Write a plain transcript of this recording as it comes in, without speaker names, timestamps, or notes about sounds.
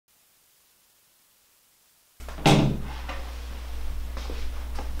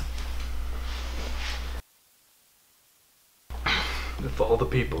Of all the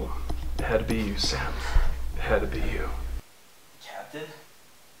people, it had to be you, Sam. It had to be you. Captain?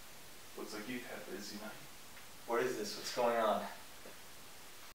 Looks like you've had a busy night. What is this? What's going on?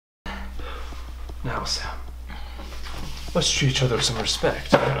 Now, Sam, let's treat each other with some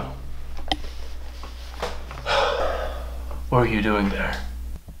respect, you know. What are you doing there?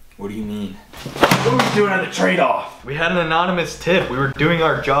 What do you mean? What were you doing at the trade-off? We had an anonymous tip. We were doing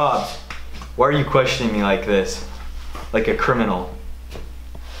our jobs. Why are you questioning me like this? Like a criminal?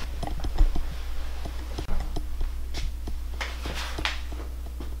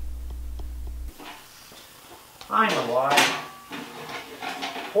 I know why.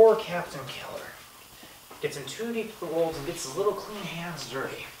 Poor Captain Killer. Gets in too deep to the wolves and gets his little clean hands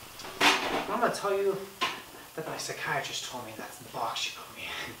dirty. I'm gonna tell you that my psychiatrist told me that's the box you put me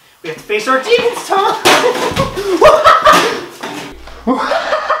in. We have to face our demons, Tom!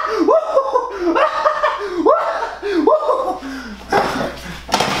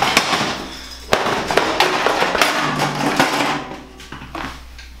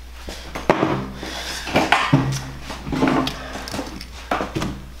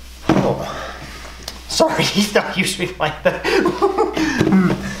 Sorry, he's not usually like that.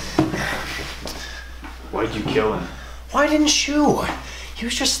 Why'd you kill him? Why didn't you? He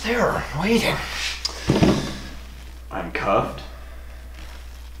was just there, waiting. I'm cuffed.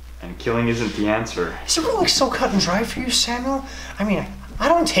 And killing isn't the answer. Is it really so cut and dry for you, Samuel? I mean, I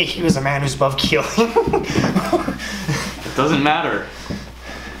don't take you as a man who's above killing. It doesn't matter.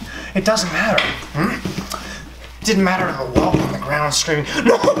 It doesn't matter. It didn't matter to the whelp on the ground screaming,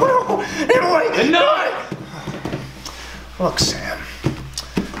 "No, no, Emily, no!" Look, Sam.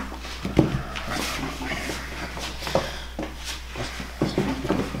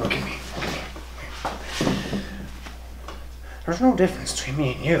 Look at me. There's no difference between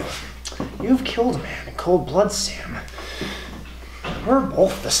me and you. You've killed a man in cold blood, Sam. We're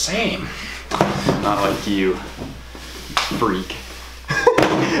both the same. Not like you, freak.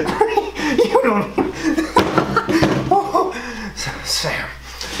 You don't... Sam,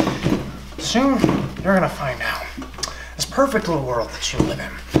 soon you're gonna find out. This perfect little world that you live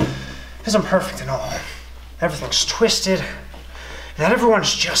in isn't perfect at all. Everything's twisted, and that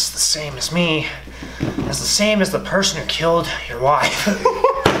everyone's just the same as me, as the same as the person who killed your wife.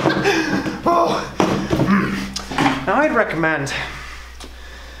 Now I'd recommend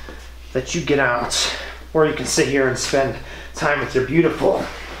that you get out, or you can sit here and spend time with your beautiful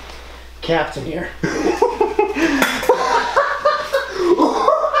captain here.